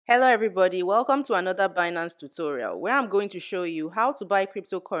Hello everybody, welcome to another Binance tutorial where I'm going to show you how to buy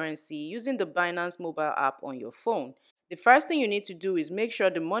cryptocurrency using the Binance mobile app on your phone. The first thing you need to do is make sure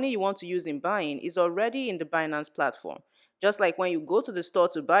the money you want to use in buying is already in the Binance platform. Just like when you go to the store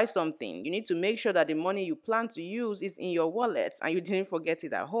to buy something, you need to make sure that the money you plan to use is in your wallet and you didn't forget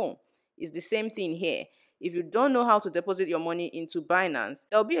it at home. It's the same thing here. If you don't know how to deposit your money into Binance,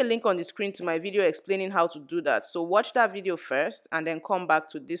 there'll be a link on the screen to my video explaining how to do that. So watch that video first and then come back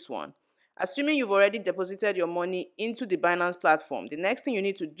to this one. Assuming you've already deposited your money into the Binance platform, the next thing you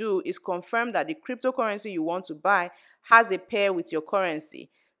need to do is confirm that the cryptocurrency you want to buy has a pair with your currency.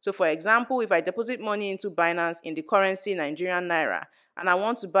 So for example, if I deposit money into Binance in the currency Nigerian Naira and I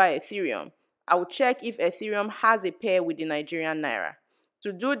want to buy Ethereum, I will check if Ethereum has a pair with the Nigerian Naira.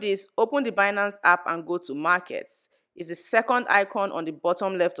 To do this, open the Binance app and go to Markets. It's the second icon on the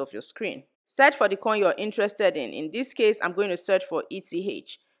bottom left of your screen. Search for the coin you're interested in. In this case, I'm going to search for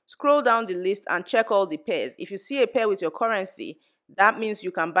ETH. Scroll down the list and check all the pairs. If you see a pair with your currency, that means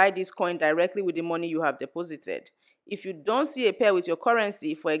you can buy this coin directly with the money you have deposited. If you don't see a pair with your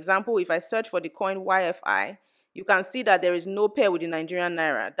currency, for example, if I search for the coin YFI, you can see that there is no pair with the Nigerian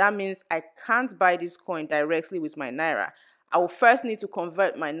Naira. That means I can't buy this coin directly with my Naira. I will first need to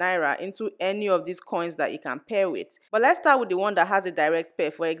convert my Naira into any of these coins that it can pair with. But let's start with the one that has a direct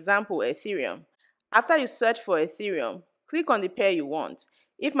pair, for example, Ethereum. After you search for Ethereum, click on the pair you want.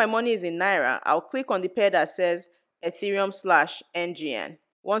 If my money is in Naira, I'll click on the pair that says Ethereum/NGN.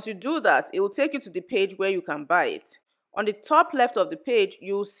 Once you do that, it will take you to the page where you can buy it. On the top left of the page,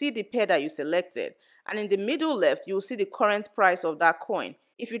 you will see the pair that you selected. And in the middle left, you will see the current price of that coin.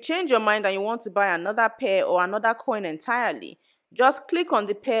 If you change your mind and you want to buy another pair or another coin entirely, just click on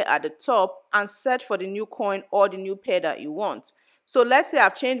the pair at the top and search for the new coin or the new pair that you want. So let's say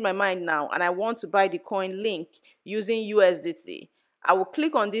I've changed my mind now and I want to buy the coin Link using USDT. I will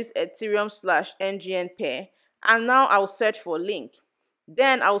click on this Ethereum/NGN pair and now I will search for Link.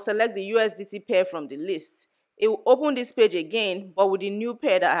 Then I will select the USDT pair from the list. It will open this page again, but with the new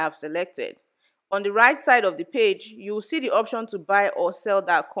pair that I have selected. On the right side of the page, you will see the option to buy or sell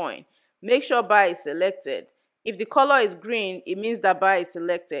that coin. Make sure buy is selected. If the color is green, it means that buy is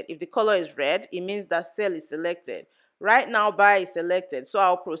selected. If the color is red, it means that sell is selected. Right now, buy is selected, so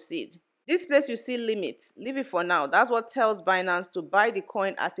I'll proceed. This place you see limits. Leave it for now. That's what tells Binance to buy the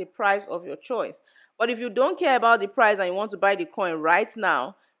coin at a price of your choice. But if you don't care about the price and you want to buy the coin right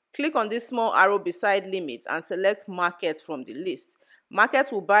now, click on this small arrow beside limits and select market from the list.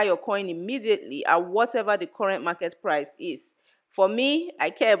 Market will buy your coin immediately at whatever the current market price is. For me,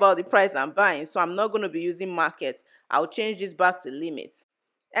 I care about the price I'm buying, so I'm not going to be using market. I'll change this back to limit.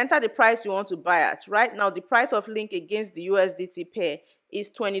 Enter the price you want to buy at. Right now, the price of Link against the USDT pair is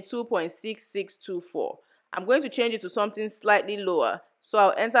 22.6624. I'm going to change it to something slightly lower, so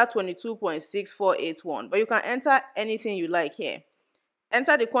I'll enter 22.6481, but you can enter anything you like here.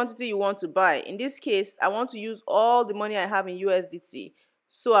 Enter the quantity you want to buy. In this case, I want to use all the money I have in USDT.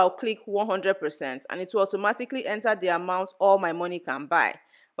 So I'll click 100% and it will automatically enter the amount all my money can buy.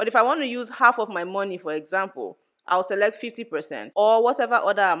 But if I want to use half of my money, for example, I'll select 50% or whatever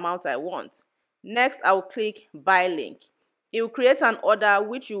other amount I want. Next, I'll click Buy Link. It will create an order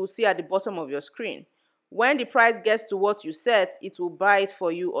which you will see at the bottom of your screen. When the price gets to what you set, it will buy it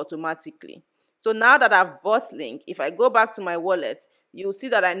for you automatically. So now that I've bought Link, if I go back to my wallet, you'll see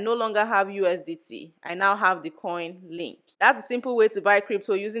that I no longer have USDT. I now have the coin Link. That's a simple way to buy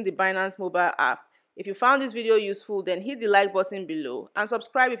crypto using the Binance mobile app. If you found this video useful, then hit the like button below and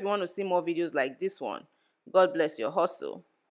subscribe if you want to see more videos like this one. God bless your hustle.